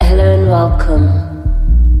welcome.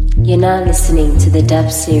 You're now listening to the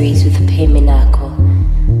dub series with Pay Minako.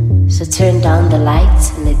 So turn down the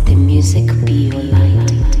lights and let the music be your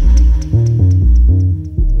light.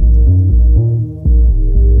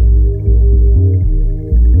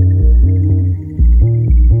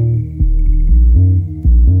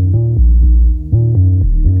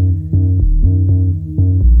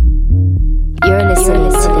 You're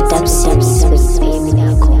listening to the dub series with Pay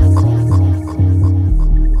Minako.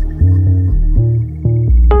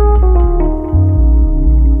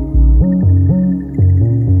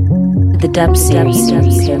 The dub series with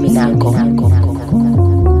Pay Minako.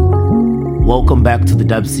 Welcome back to the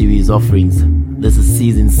dub series offerings. This is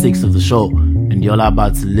season 6 of the show, and you're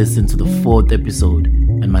about to listen to the 4th episode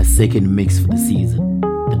and my second mix for the season.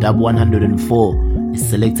 The dub 104 is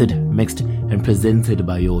selected, mixed, and presented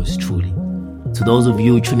by yours truly. To those of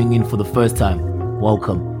you tuning in for the first time,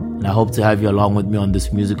 welcome, and I hope to have you along with me on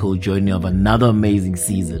this musical journey of another amazing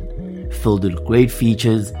season, filled with great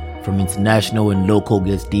features from international and local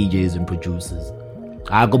guest DJs and producers.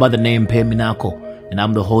 I go by the name Pay Minako, and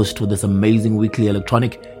I'm the host for this amazing weekly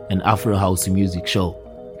electronic and Afro house music show.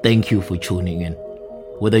 Thank you for tuning in.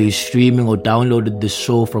 Whether you're streaming or downloaded this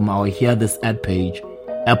show from our Hear This ad page,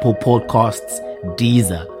 Apple Podcasts,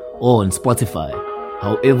 Deezer, or on Spotify,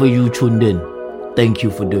 however you tuned in, thank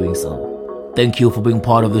you for doing so. Thank you for being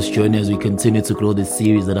part of this journey as we continue to grow this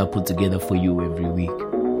series that I put together for you every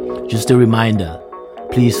week. Just a reminder,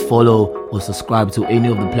 please follow or subscribe to any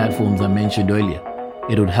of the platforms I mentioned earlier.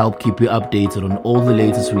 It would help keep you updated on all the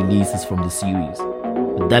latest releases from the series.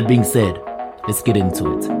 With that being said, let's get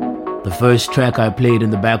into it. The first track I played in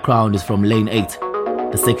the background is from Lane 8.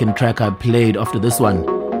 The second track I played after this one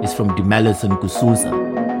is from Dimalis and Kususa.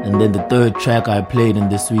 And then the third track I played in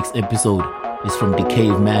this week's episode is from The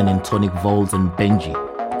Caveman and Tonic Volts and Benji,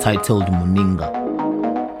 titled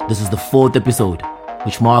Muninga. This is the 4th episode,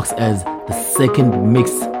 which marks as the second mix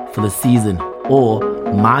for the season, or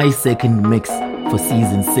my second mix for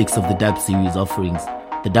season 6 of the dub series offerings,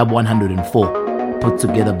 the dub 104, put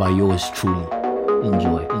together by yours truly.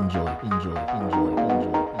 Enjoy, enjoy, enjoy, enjoy, enjoy,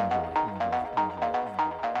 enjoy.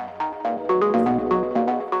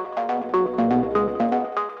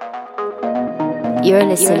 You're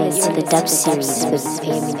listening to the dub series with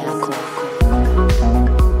Pay Minako.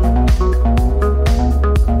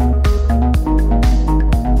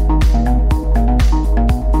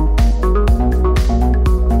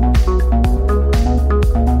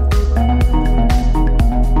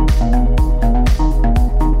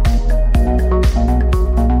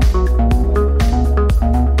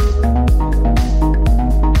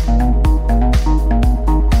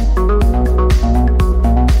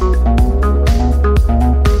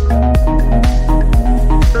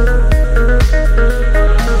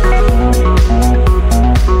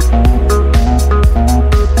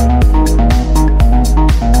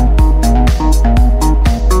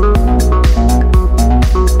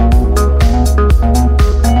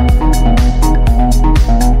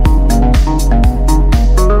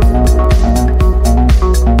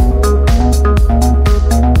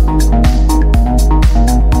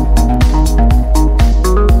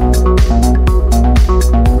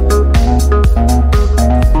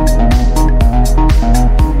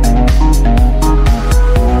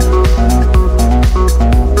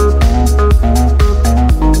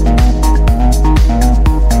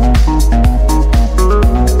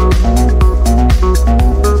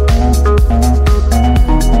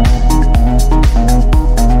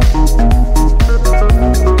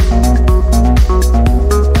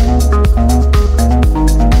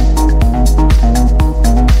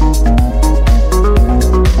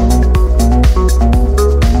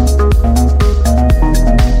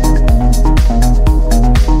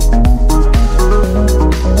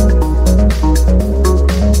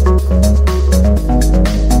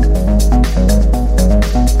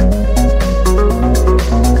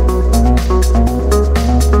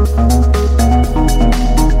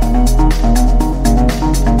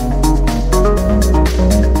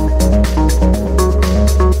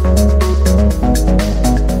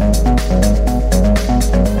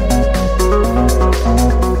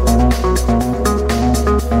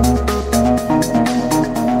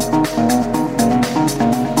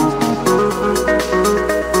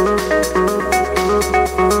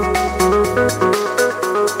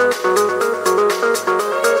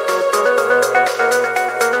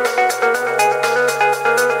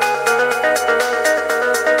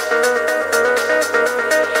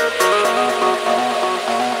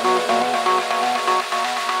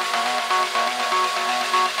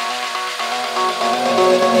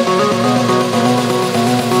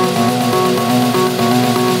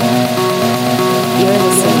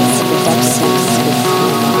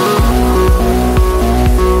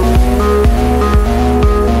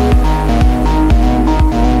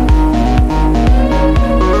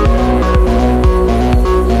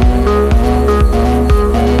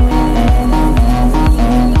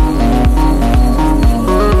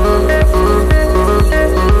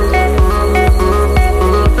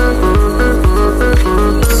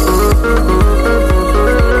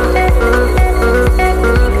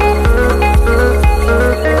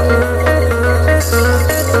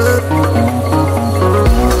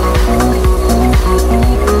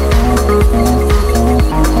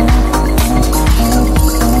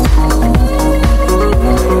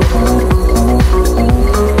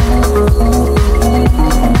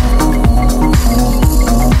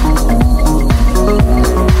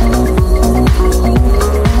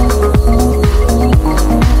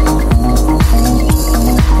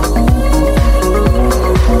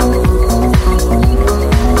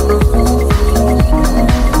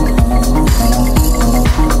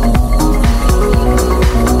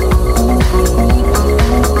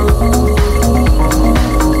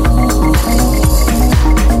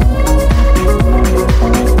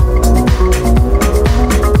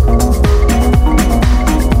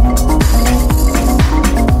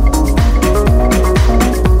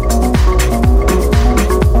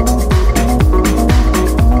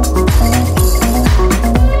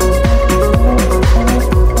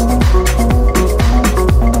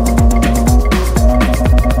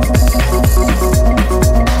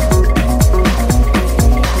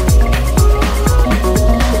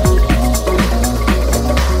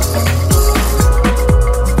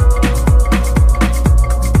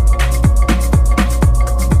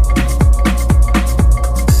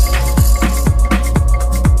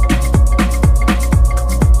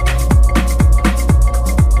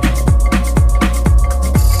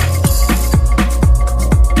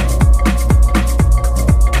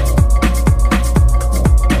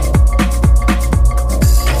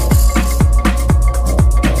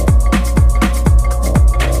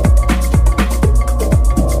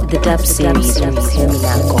 dub series with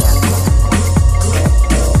Terminaco.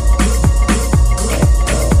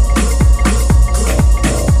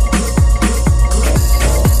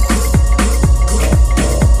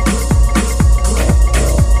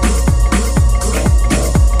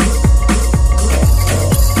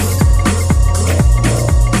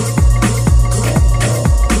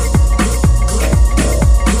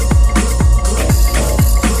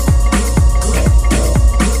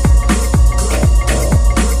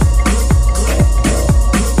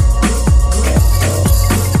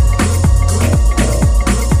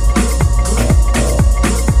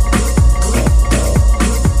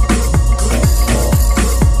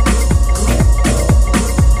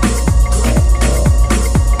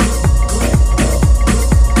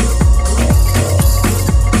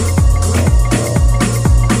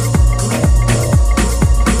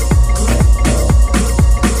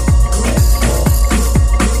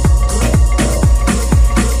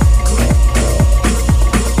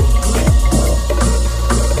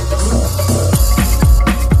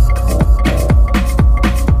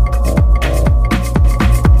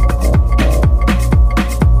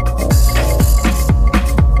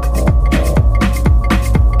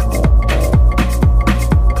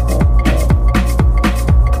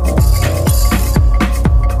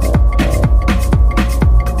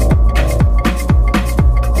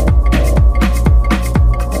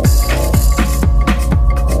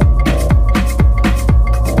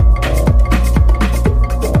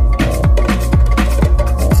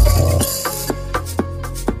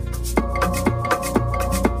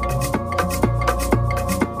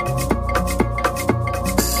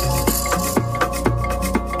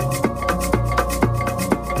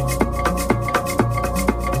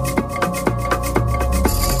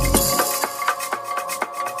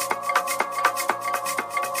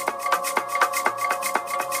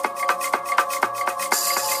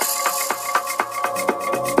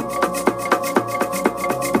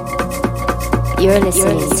 You're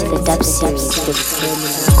listening to the dub series with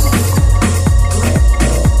Terminaco.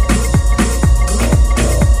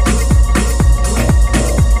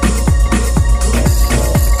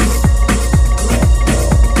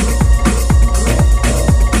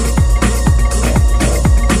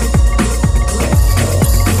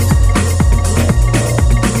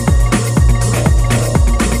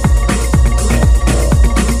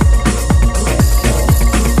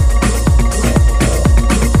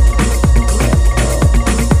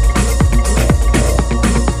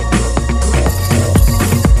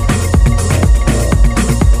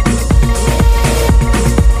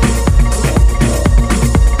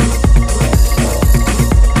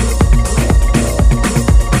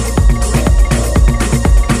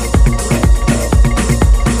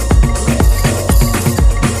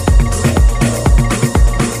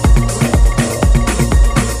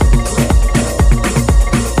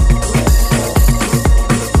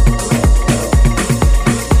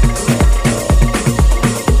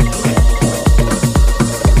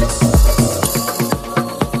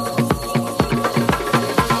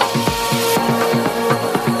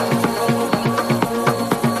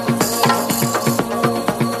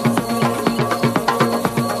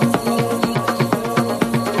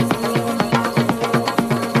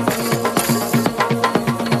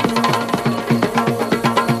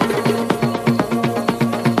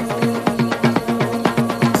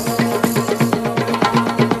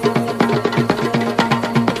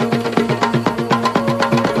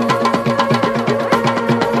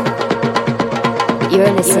 You're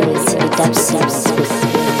listening to the dub series with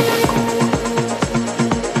Terminaco.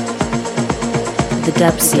 The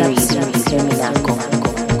dub series with Terminaco.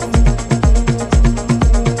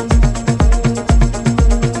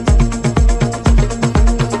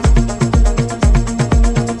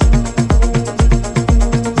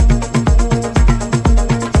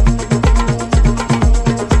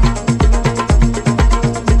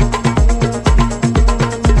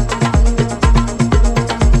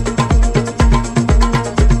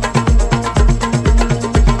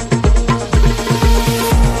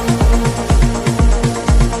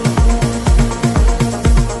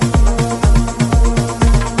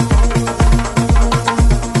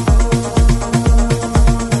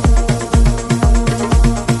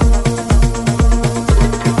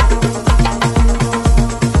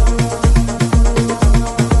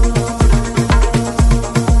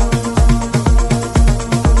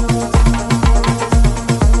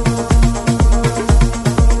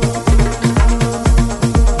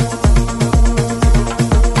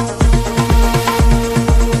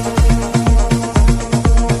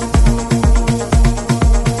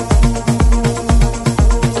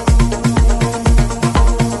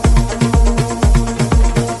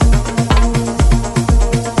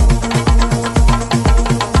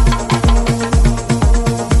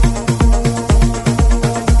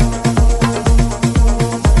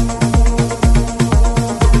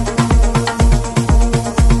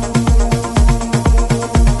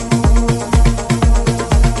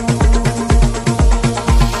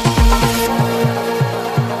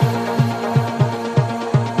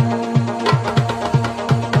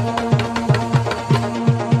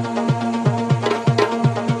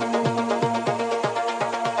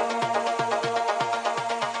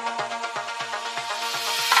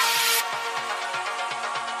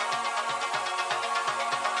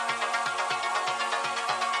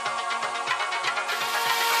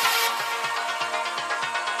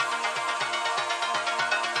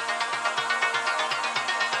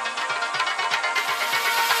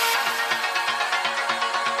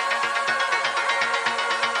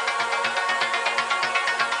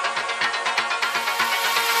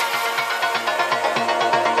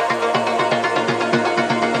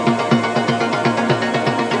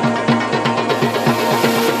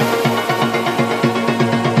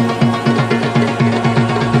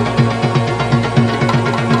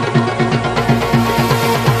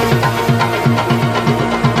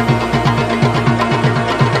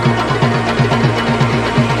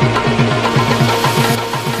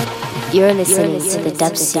 You're listening to the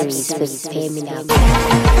Dub Series with Pay Me Now.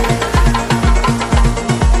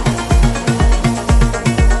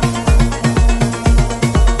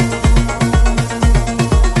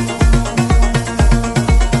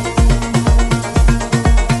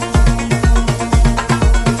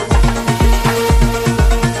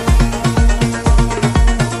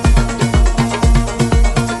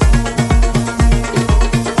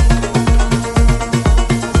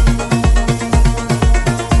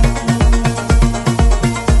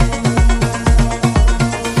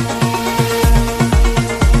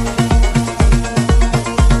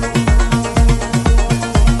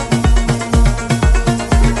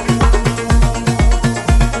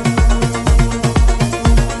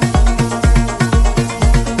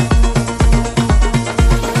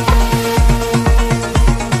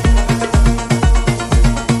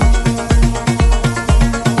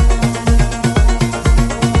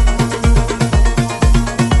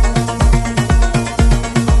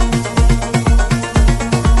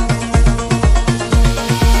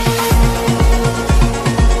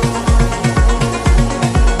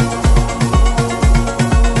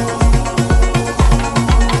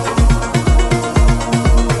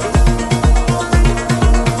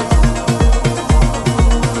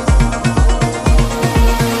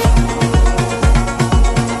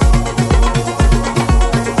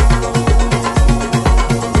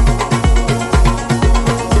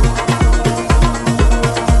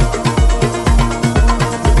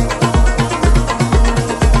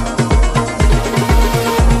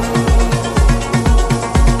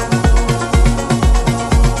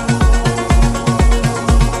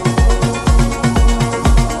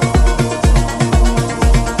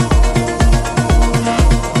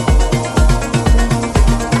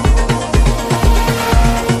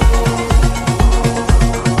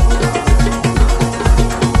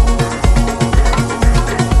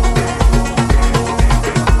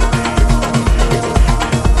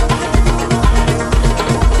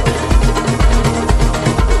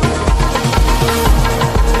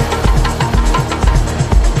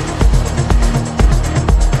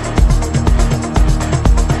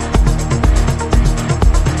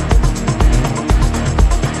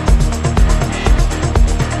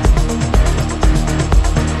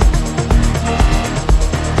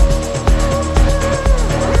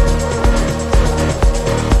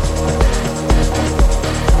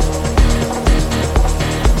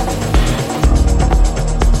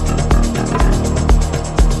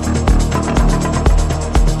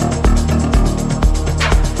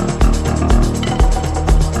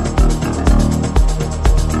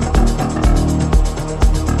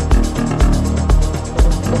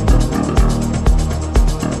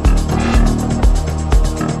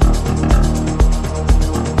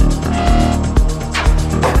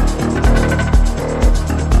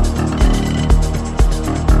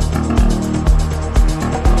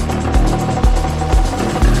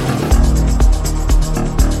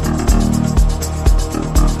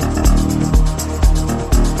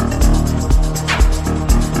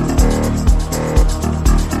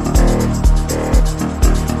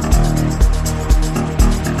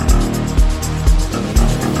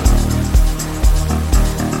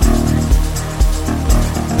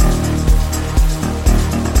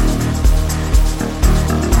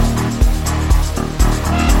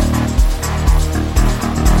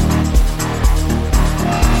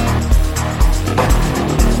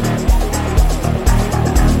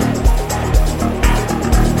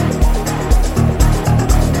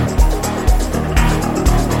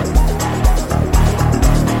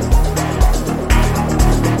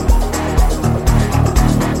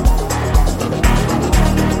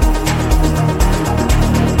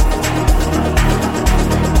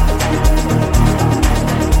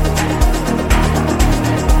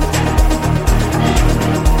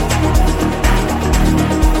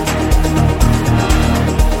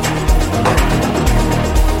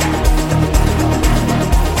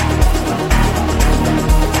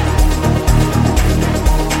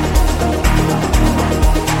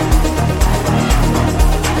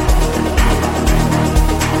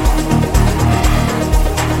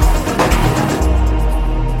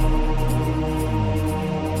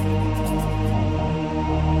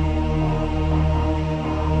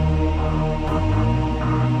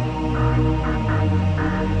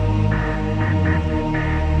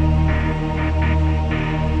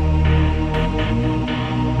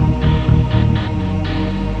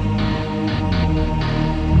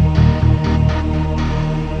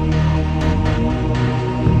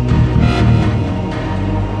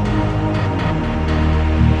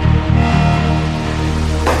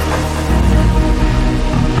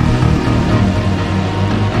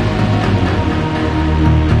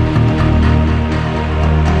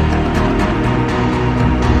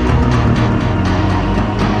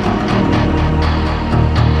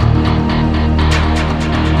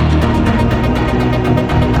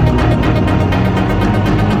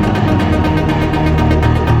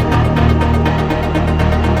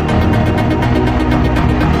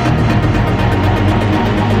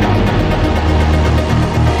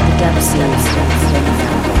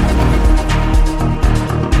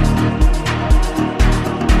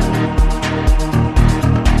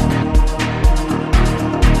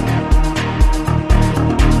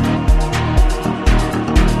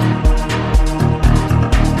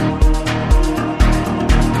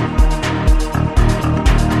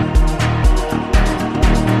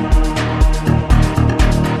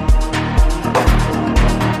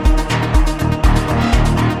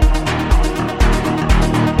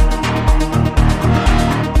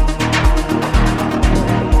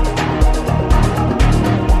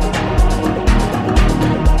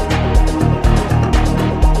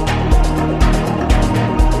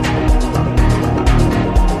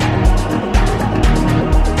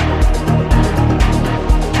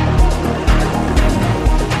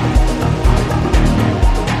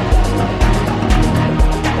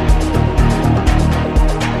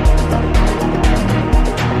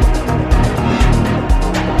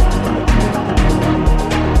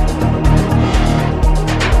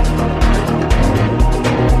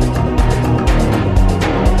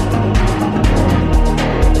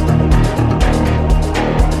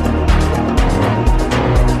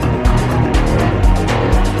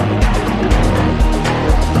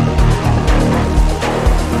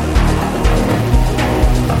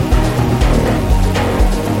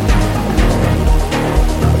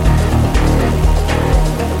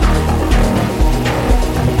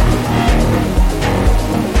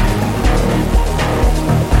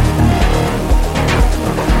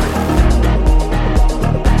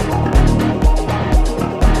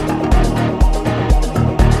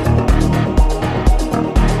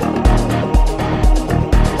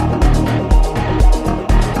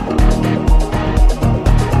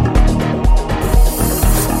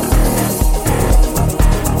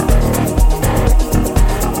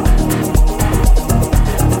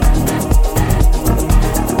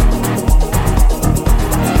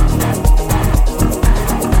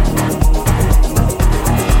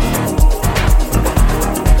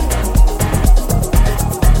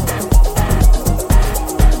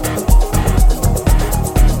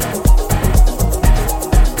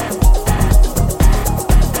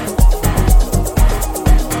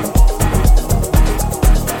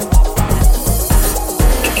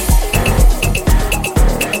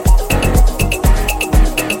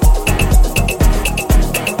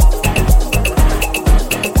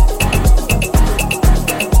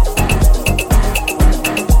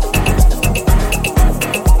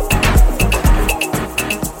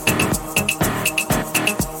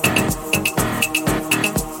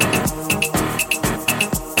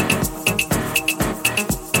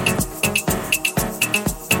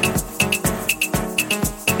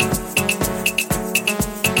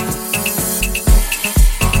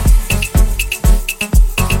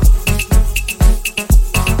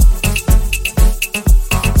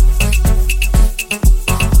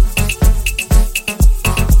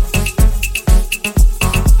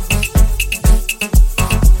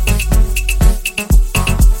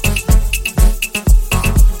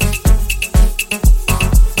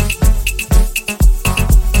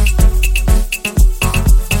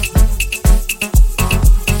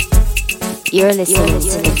 You're listening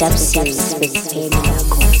to the Dub Series with Payment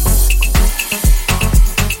Alcohol.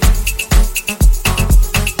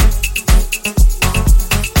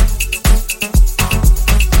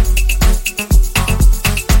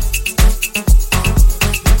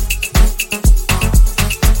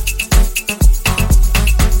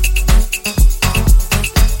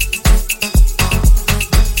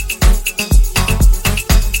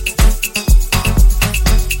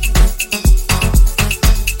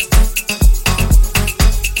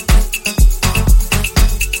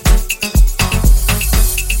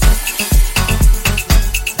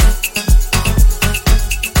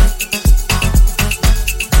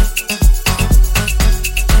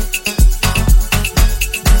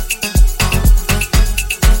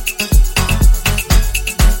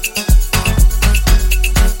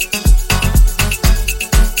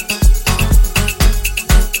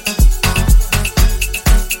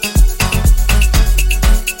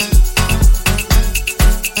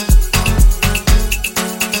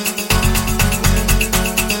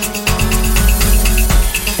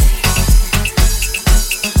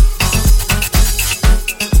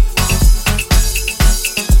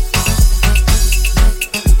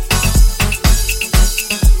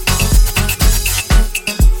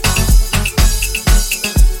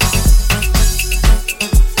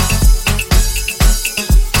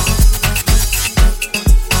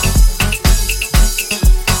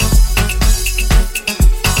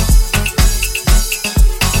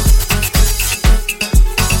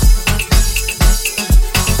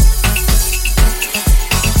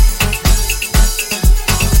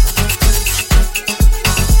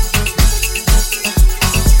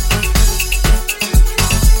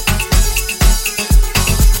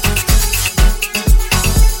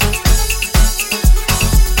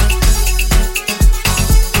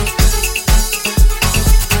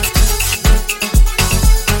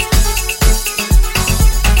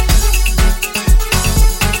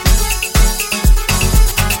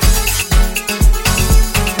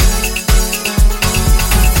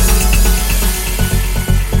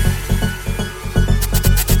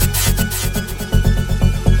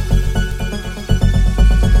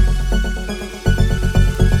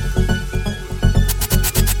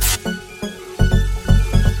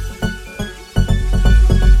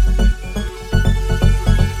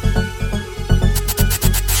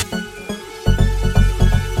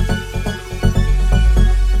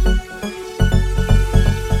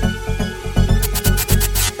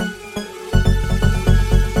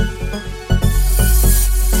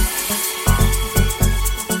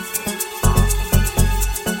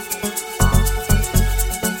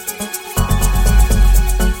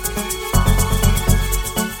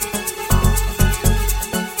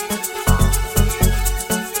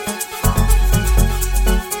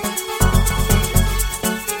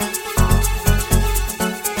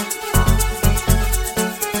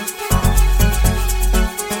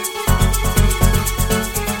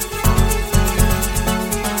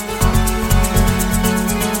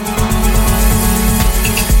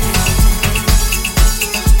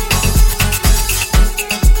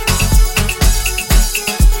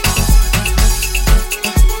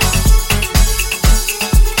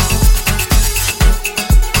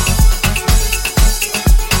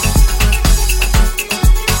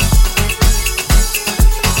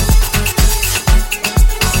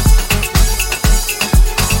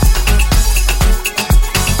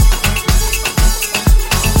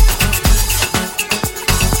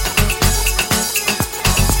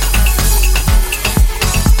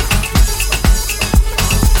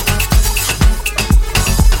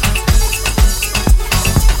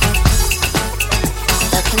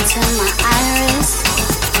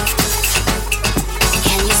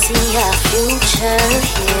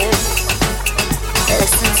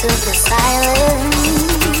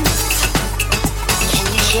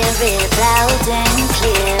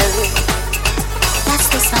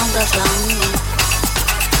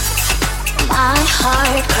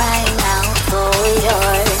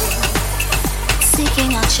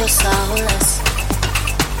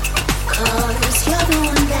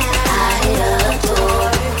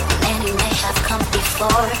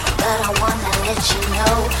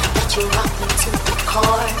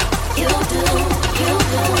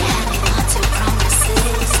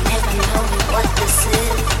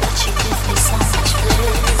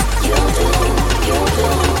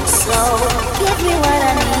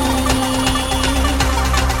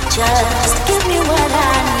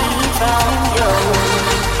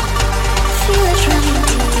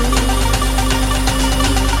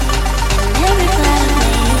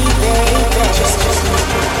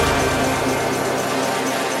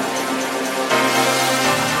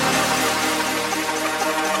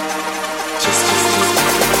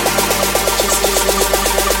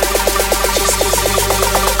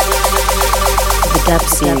 dub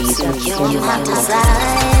series with Payme Nako.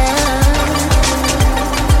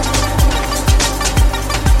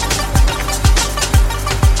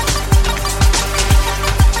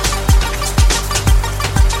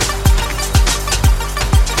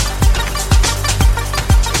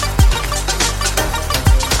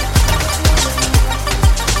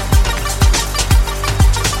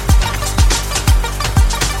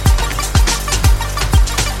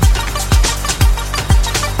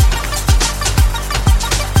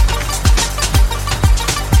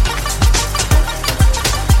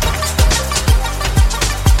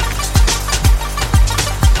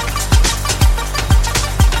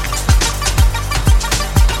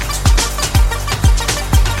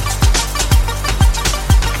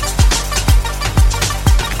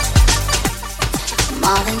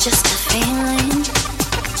 More than just a feeling,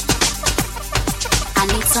 I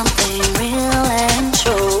need something real and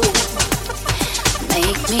true.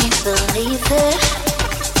 Make me believe it.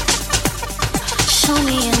 Show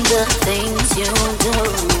me in the things you do.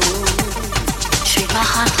 Treat my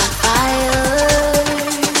heart like fire,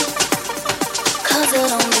 'cause it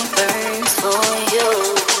only burns for you.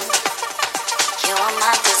 You are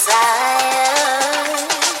my desire,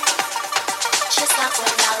 just like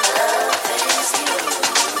when I love is you.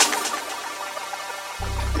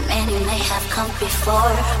 Many may have come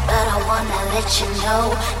before, but I wanna let you know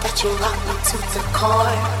that you rock me to the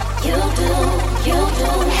core. You do,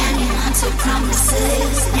 hanging on to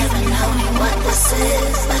promises, never knowing what this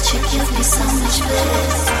is, but you give me so much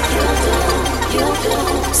bliss. You do,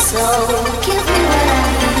 so give me what I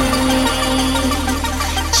need.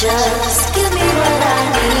 Just give me what I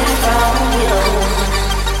need from you.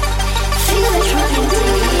 Feel it running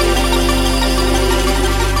deep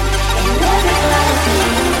in every part of me,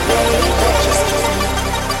 baby. Just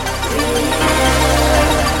breathe.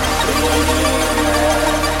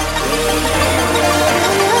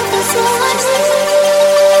 Love is all I need.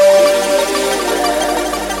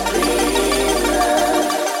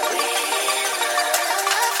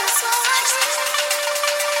 Love is all I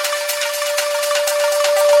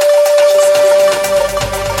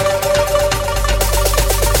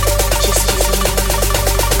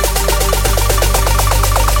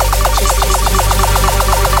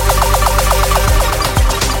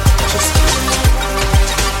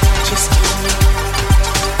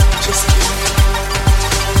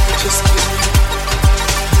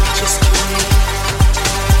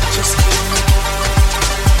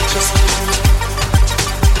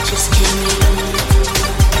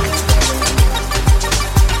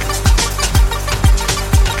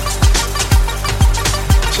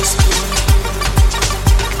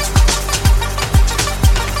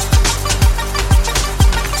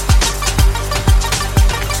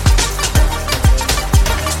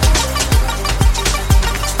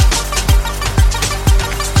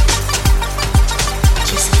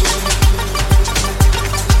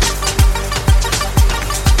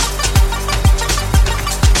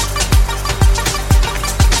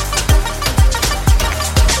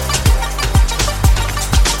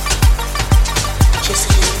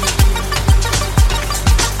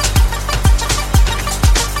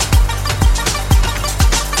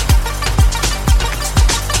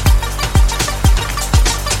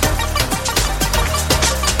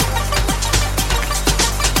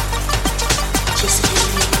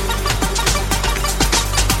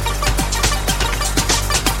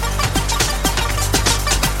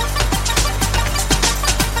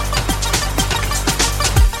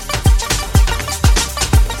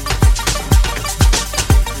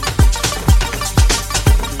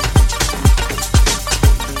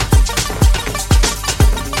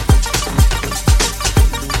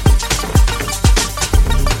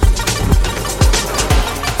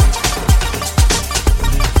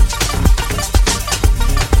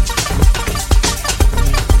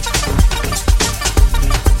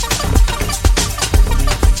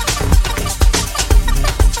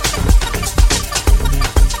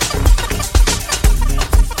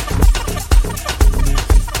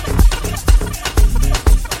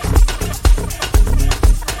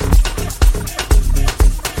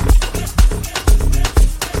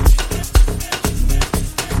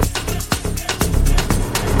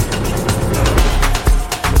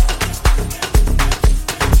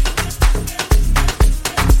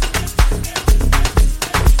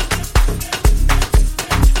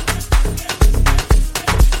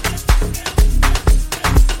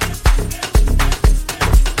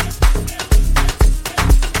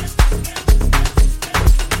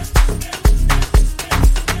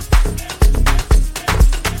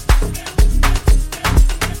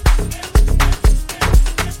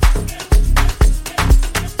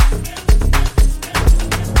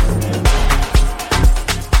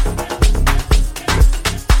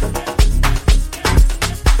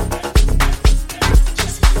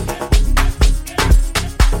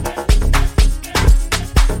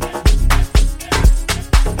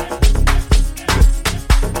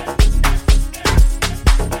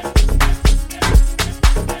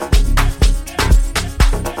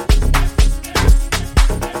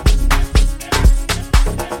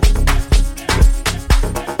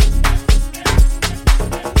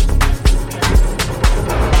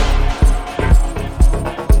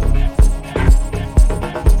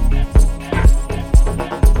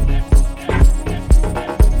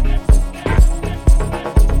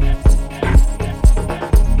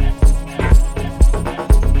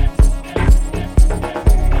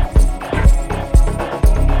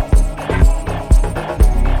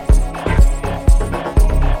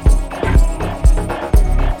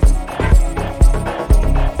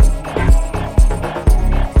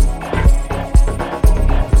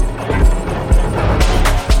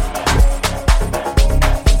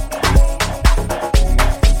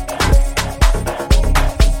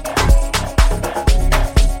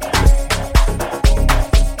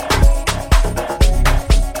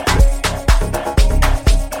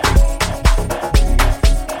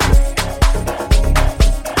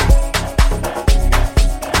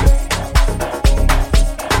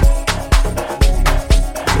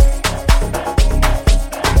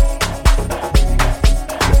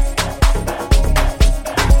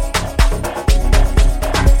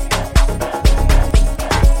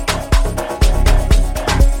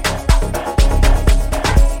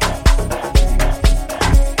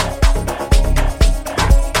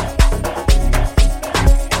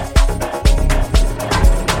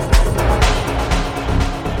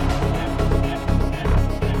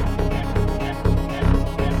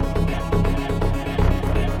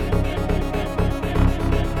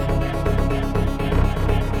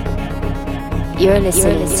You're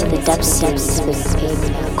listening to the Dub Series with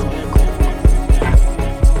Payment Nako.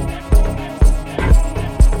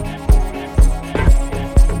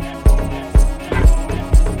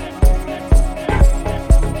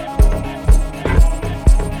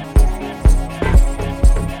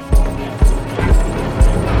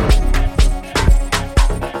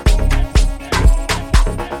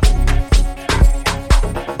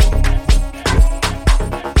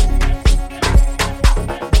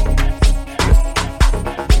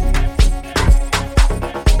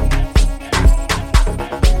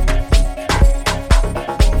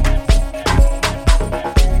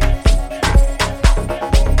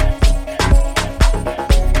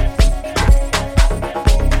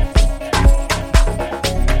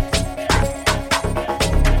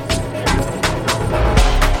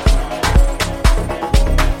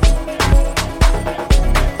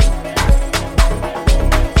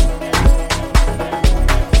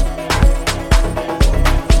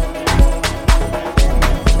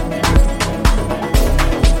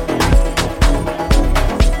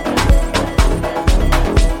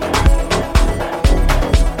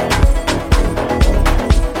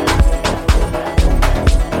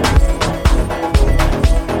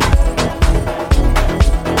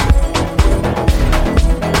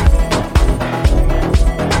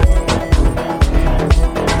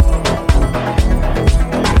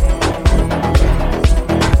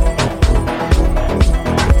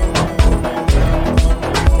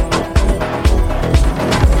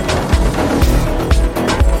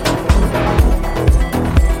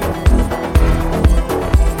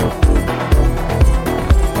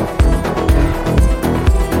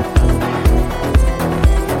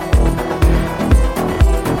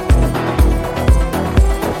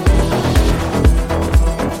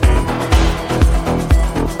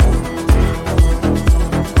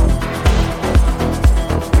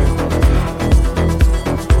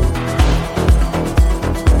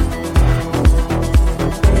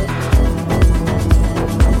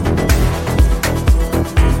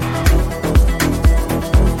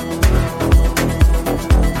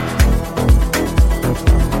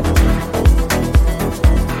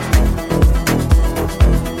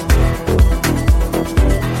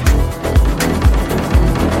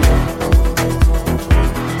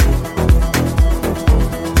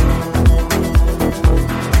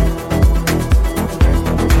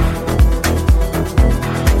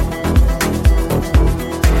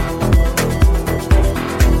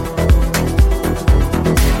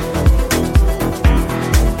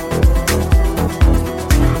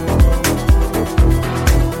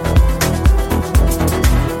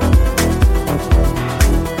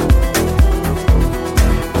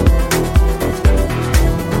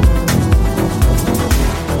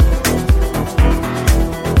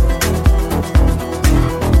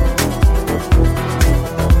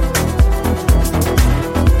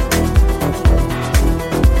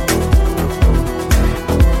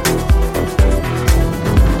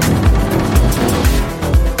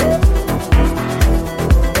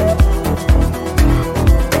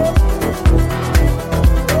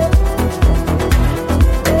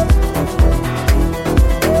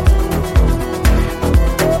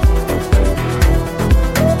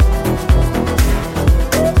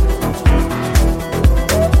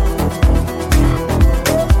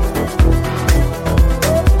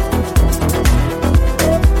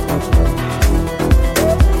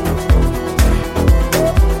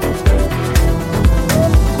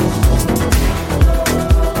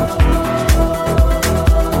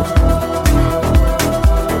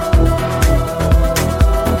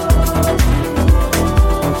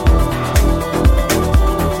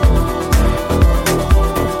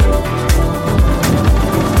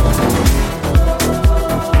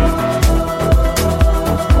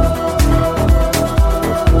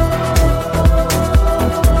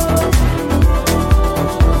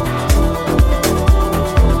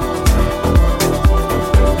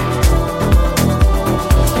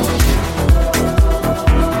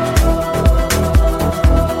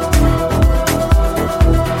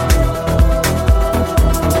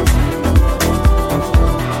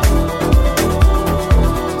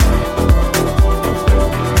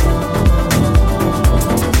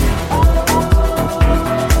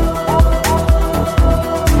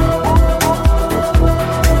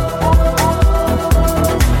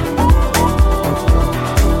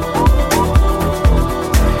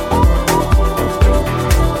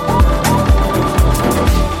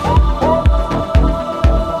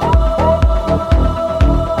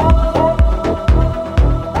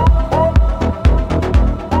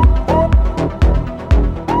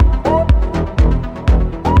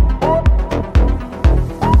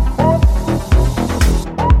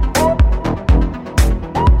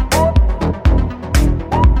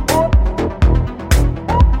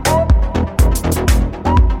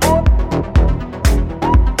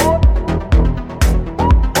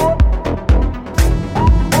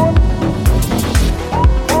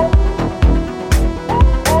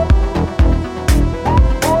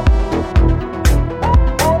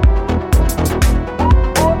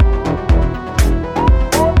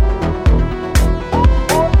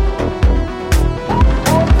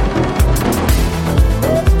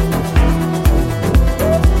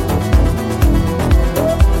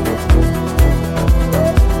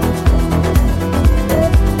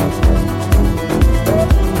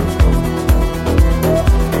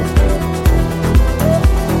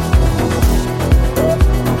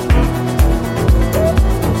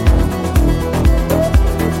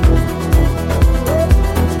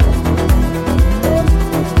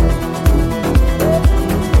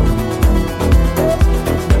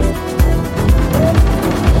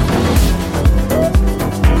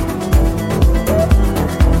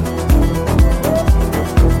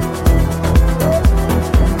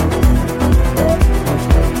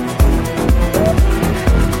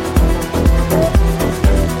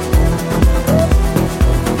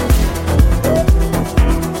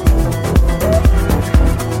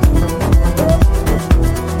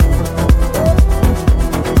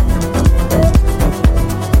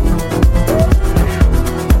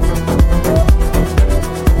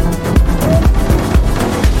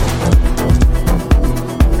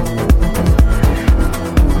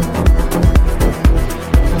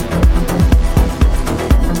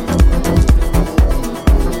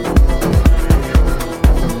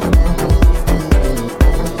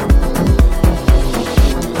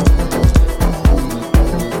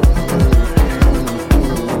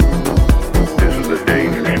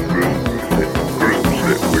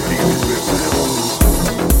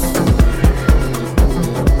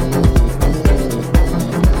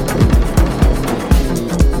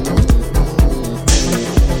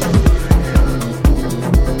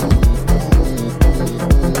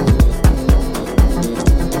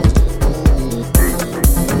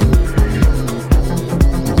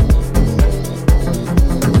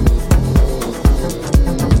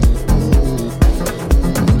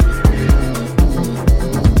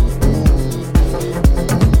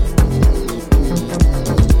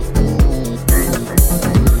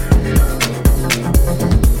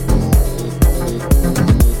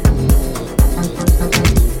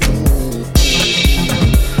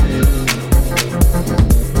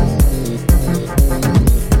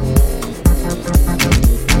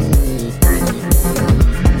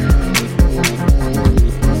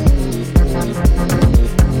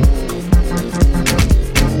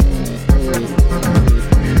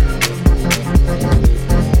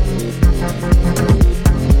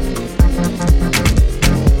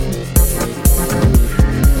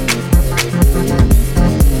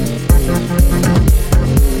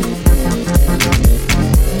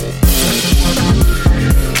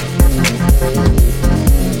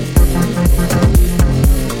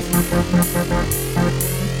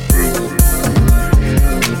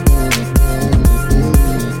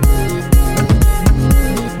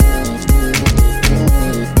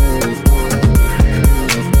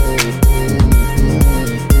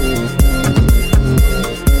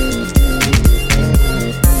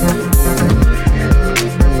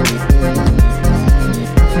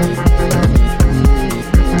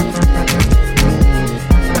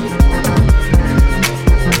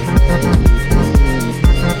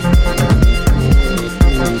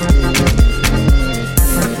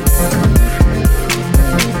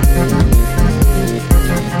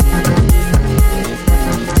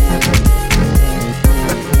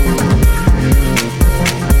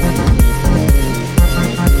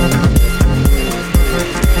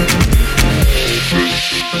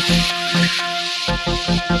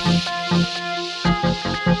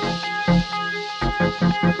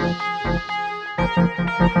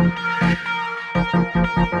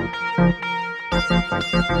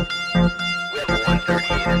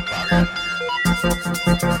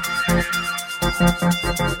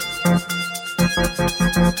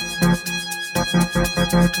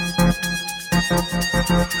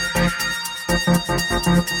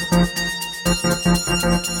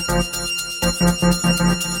 This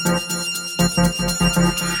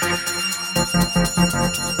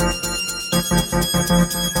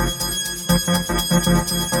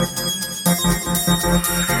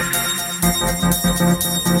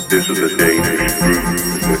is a dangerous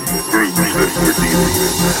group that we're dealing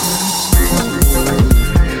with.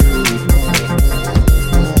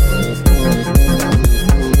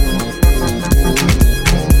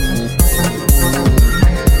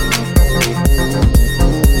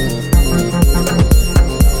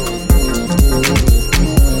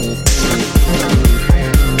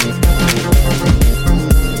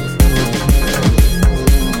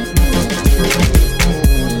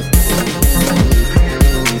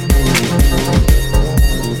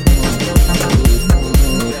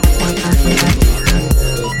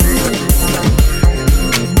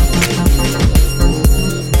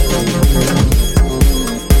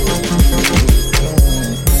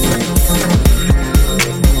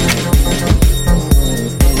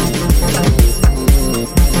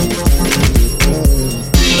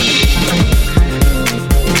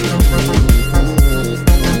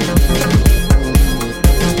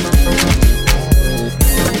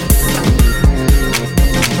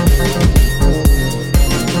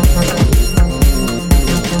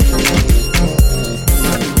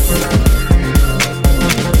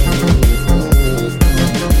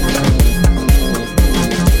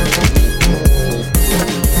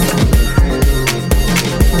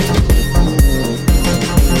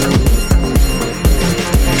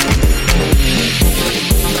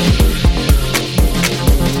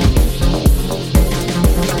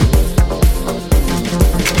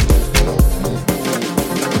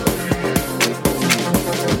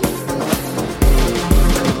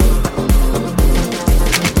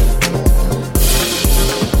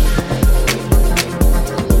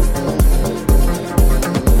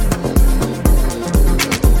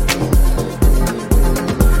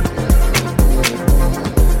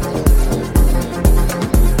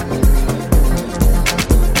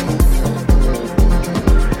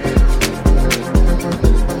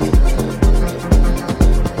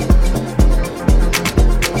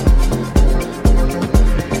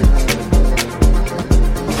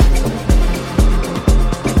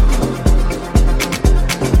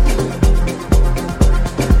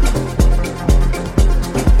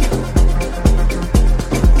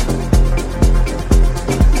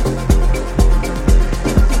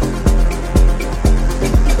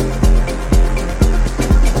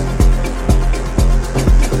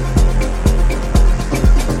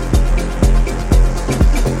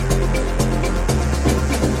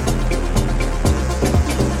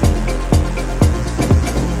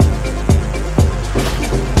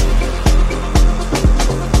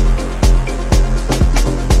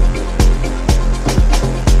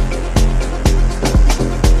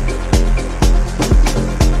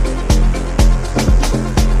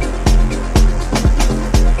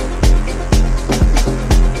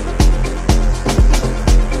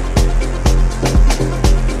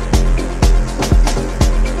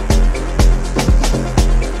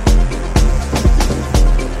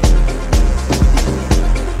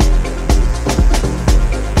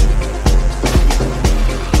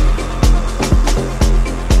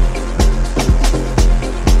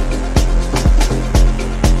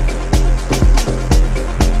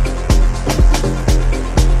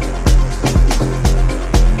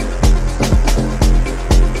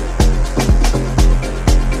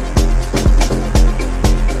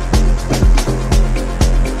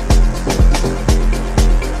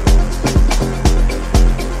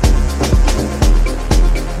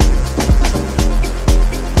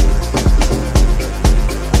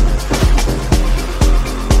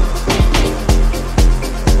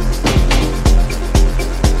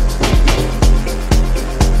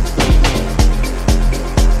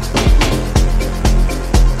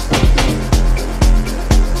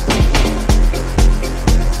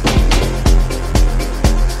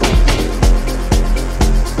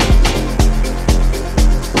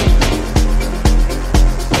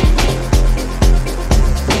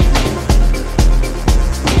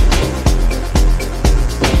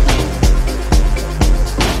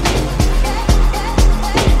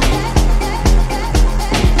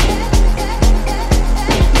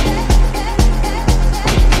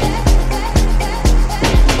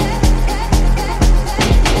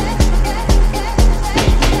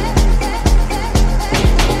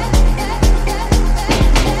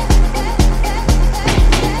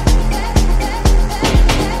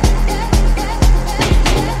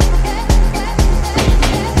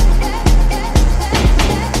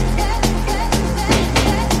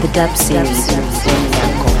 Dub series with Phil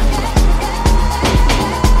Nako.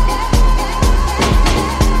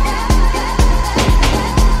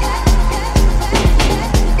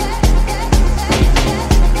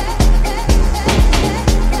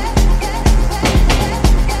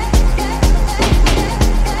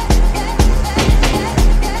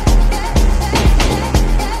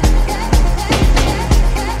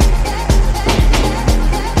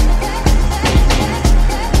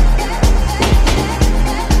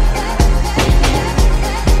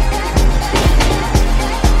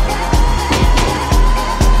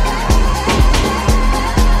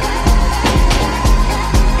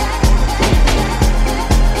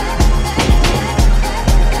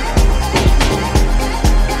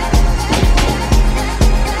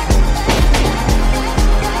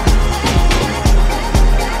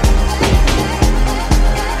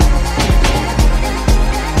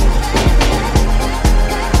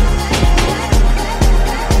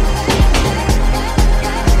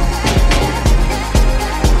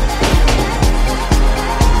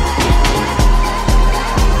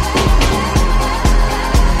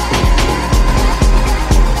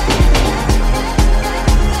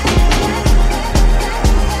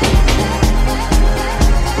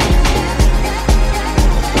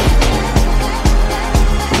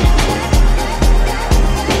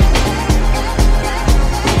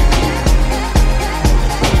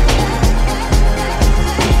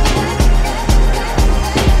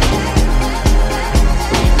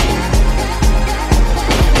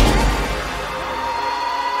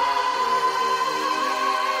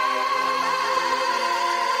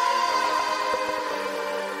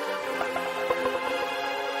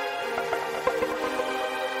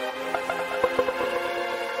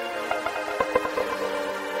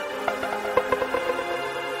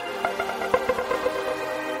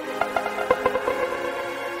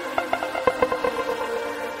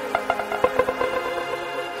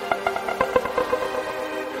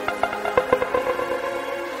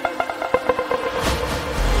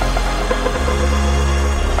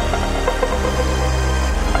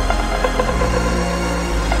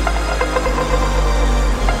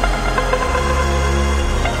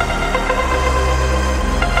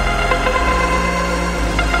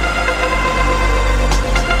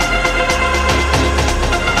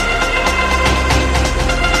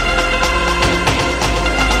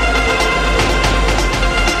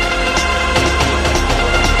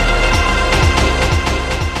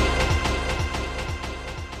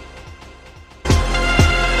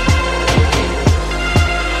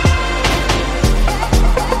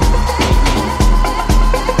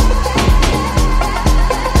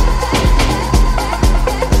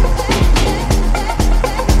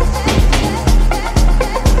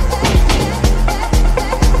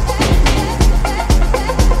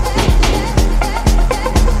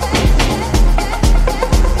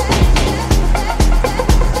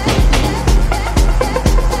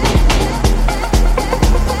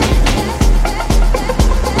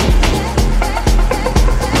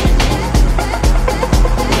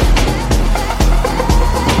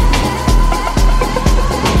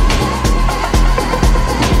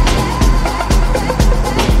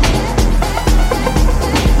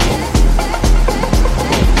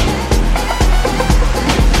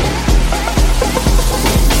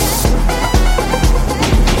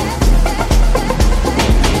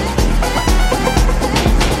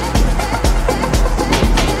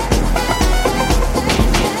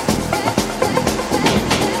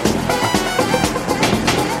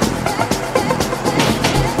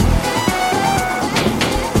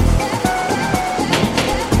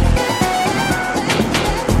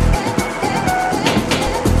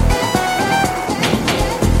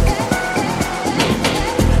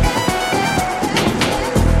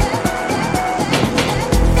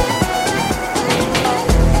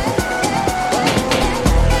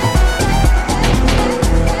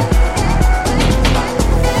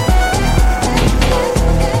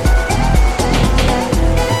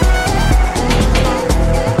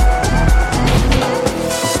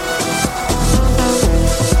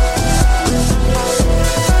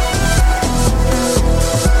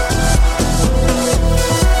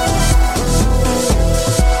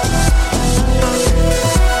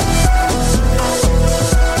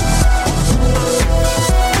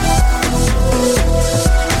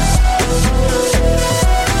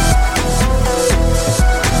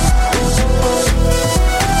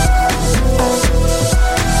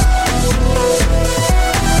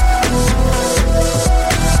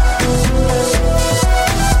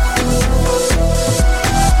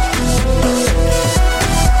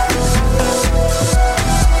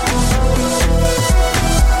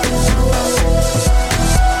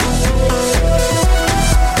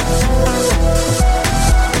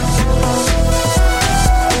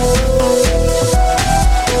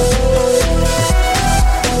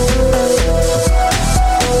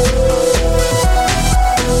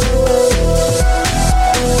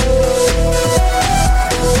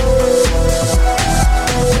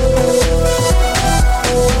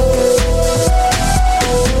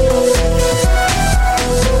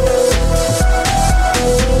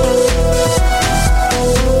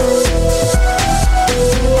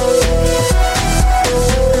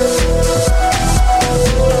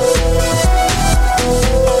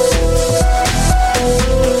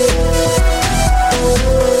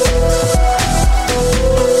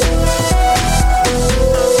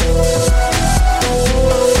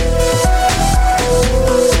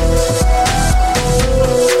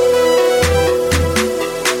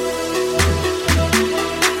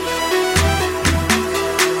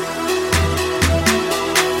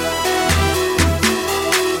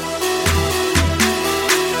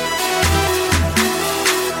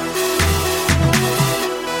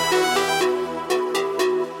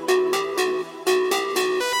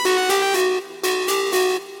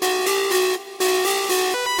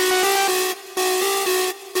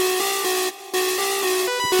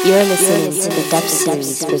 You're listening to the Dub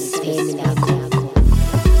Series with Payme Nako.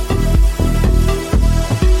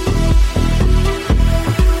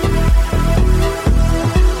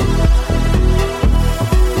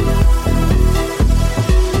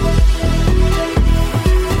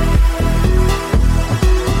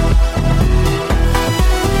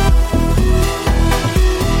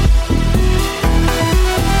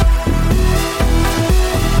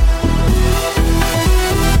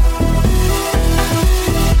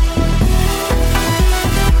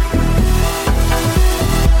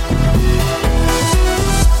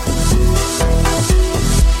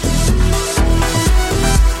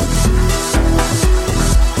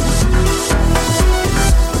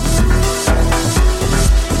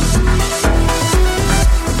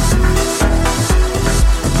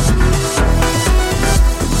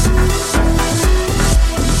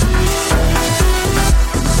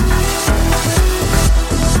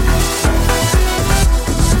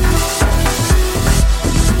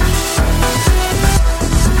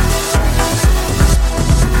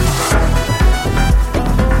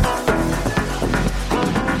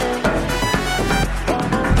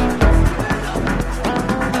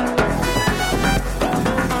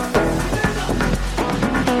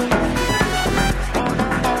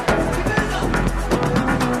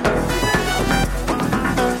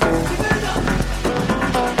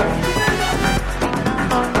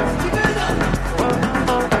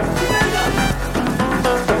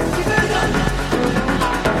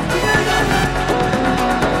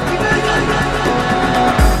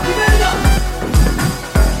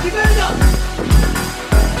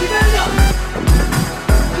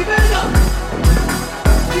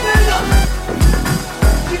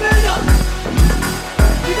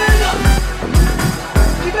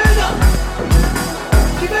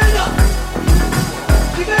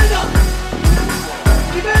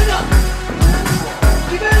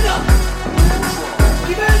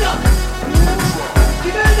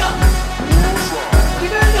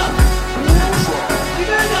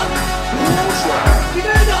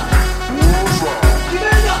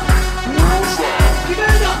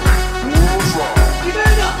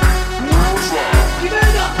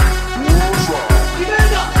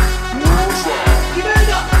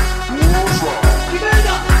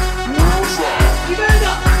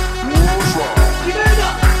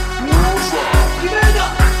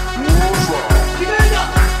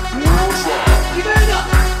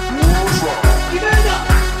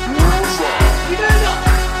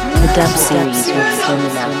 Dub Series with Payme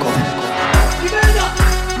Nako.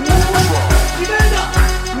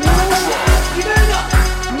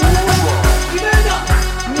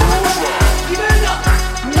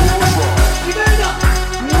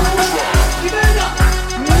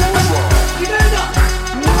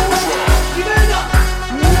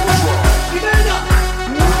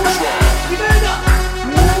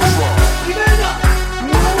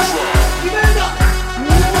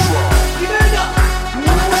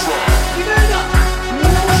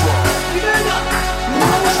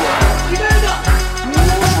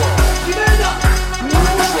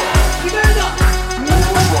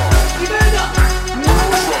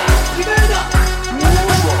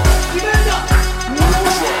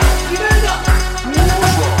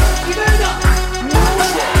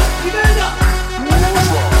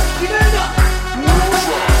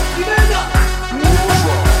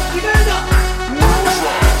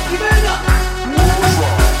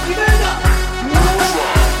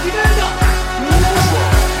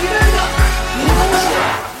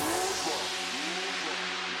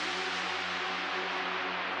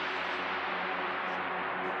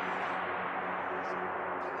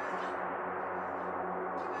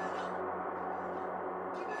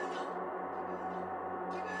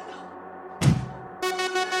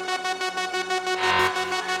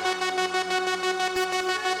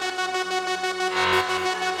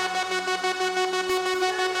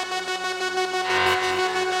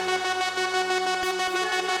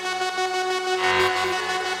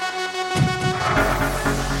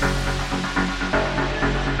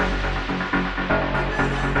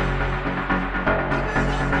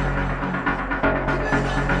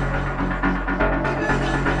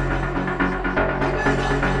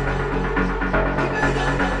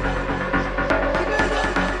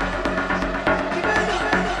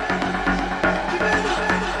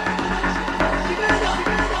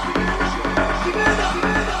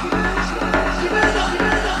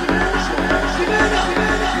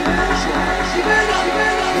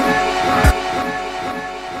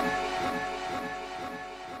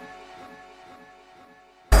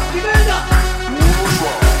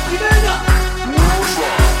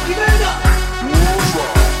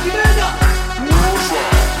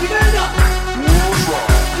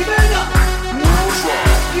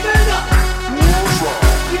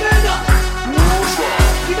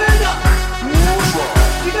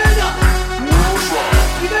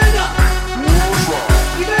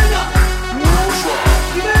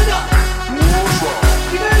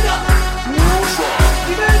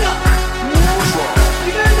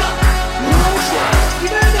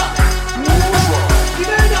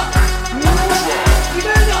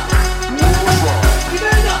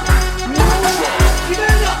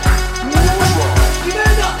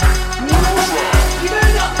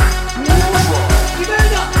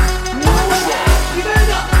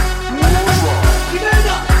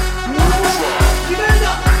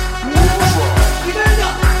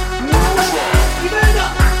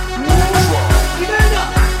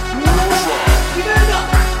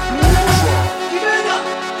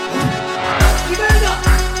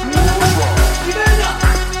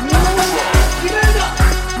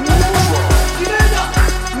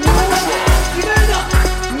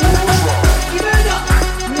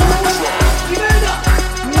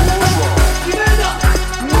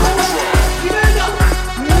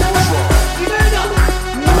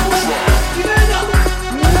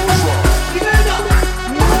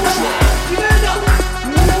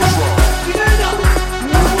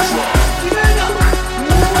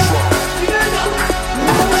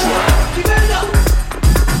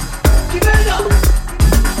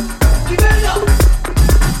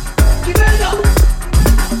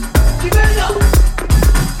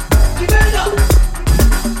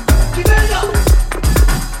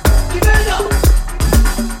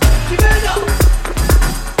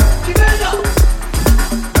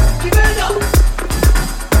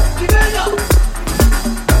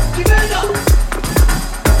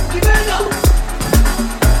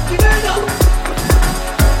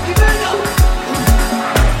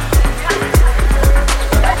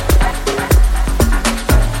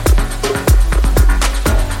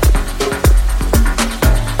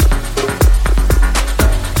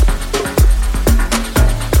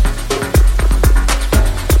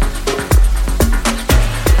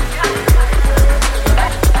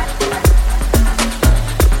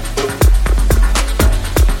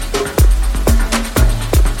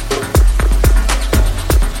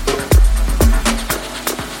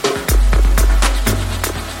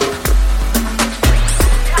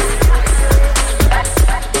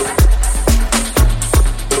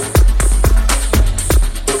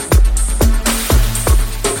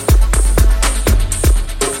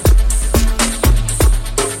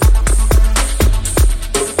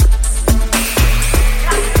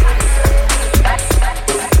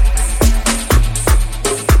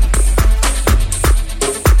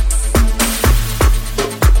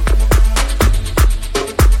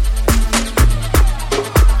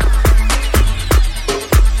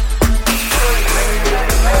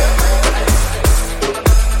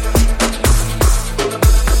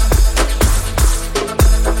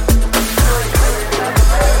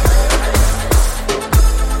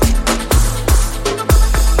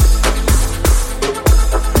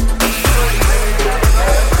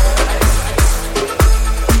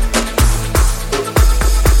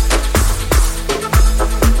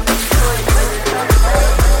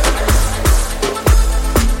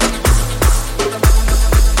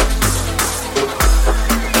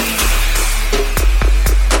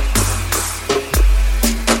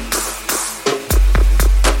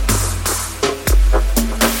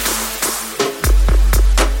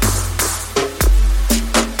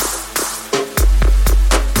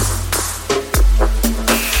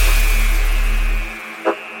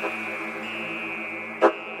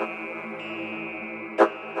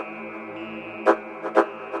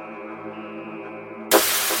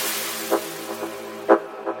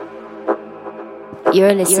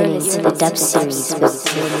 You're listening to the Dub Series with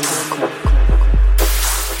Payme Nako.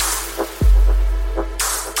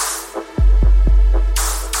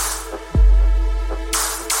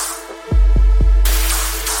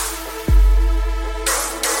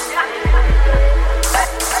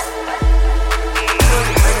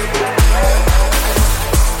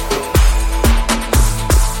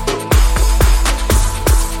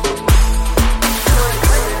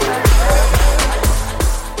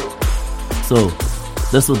 So,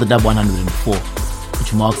 this was the Dub 104,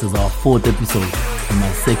 which marks as our 4th episode and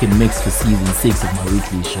my second mix for season 6 of my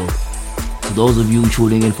weekly show. To those of you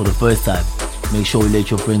tuning in for the first time, make sure you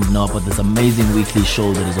let your friends know about this amazing weekly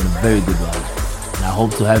show that is on a very good ride. And I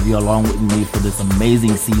hope to have you along with me for this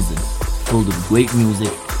amazing season, filled with great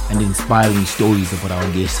music and inspiring stories about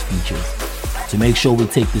our guest features. To make sure we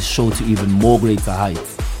take this show to even more greater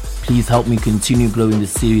heights, please help me continue growing the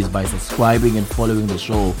series by subscribing and following the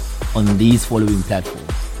show on these following platforms: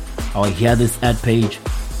 our Hear This ad page,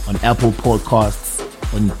 on Apple Podcasts,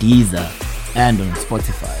 on Deezer, and on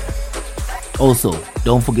Spotify. Also,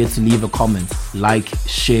 don't forget to leave a comment, like,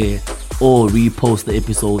 share, or repost the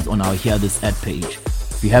episodes on our Hear This ad page.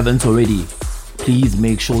 If you haven't already, please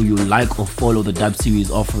make sure you like or follow the Dub Series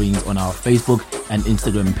offerings on our Facebook and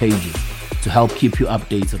Instagram pages to help keep you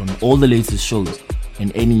updated on all the latest shows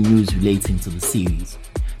and any news relating to the series.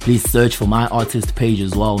 Please search for my artist page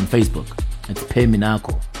as well on Facebook. It's Payme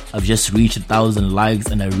Nako. I've just reached 1,000 likes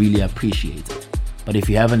and I really appreciate it. But if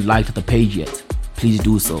you haven't liked the page yet, please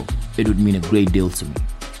do so. It would mean a great deal to me.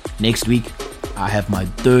 Next week, I have my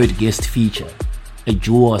 3rd guest feature, a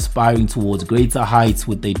duo aspiring towards greater heights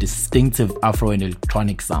with a distinctive Afro and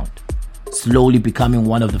electronic sound, slowly becoming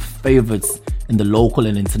one of the favorites in the local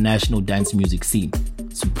and international dance music scene,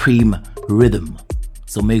 Supreme Rhythm.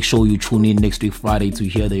 So make sure you tune in next week Friday to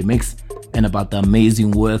hear their mix and about the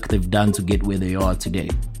amazing work they've done to get where they are today.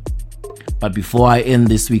 But before I end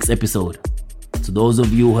this week's episode, to those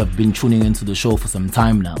of you who have been tuning into the show for some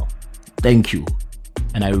time now, thank you.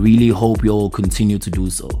 And I really hope you all continue to do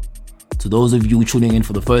so. To those of you tuning in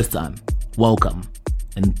for the first time, welcome.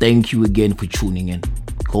 And thank you again for tuning in.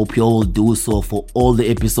 Hope you all will do so for all the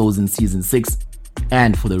episodes in season 6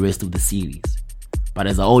 and for the rest of the series. But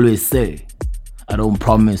as I always say, I don't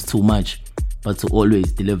promise too much, but to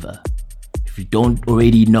always deliver. If you don't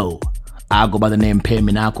already know, I go by the name Payme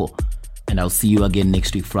Nako, and I'll see you again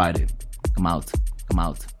next week Friday. I'm out. I'm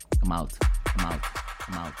out. I'm out. I'm out.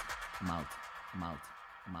 I'm out. I'm out. I'm out.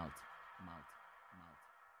 I'm out. I'm out.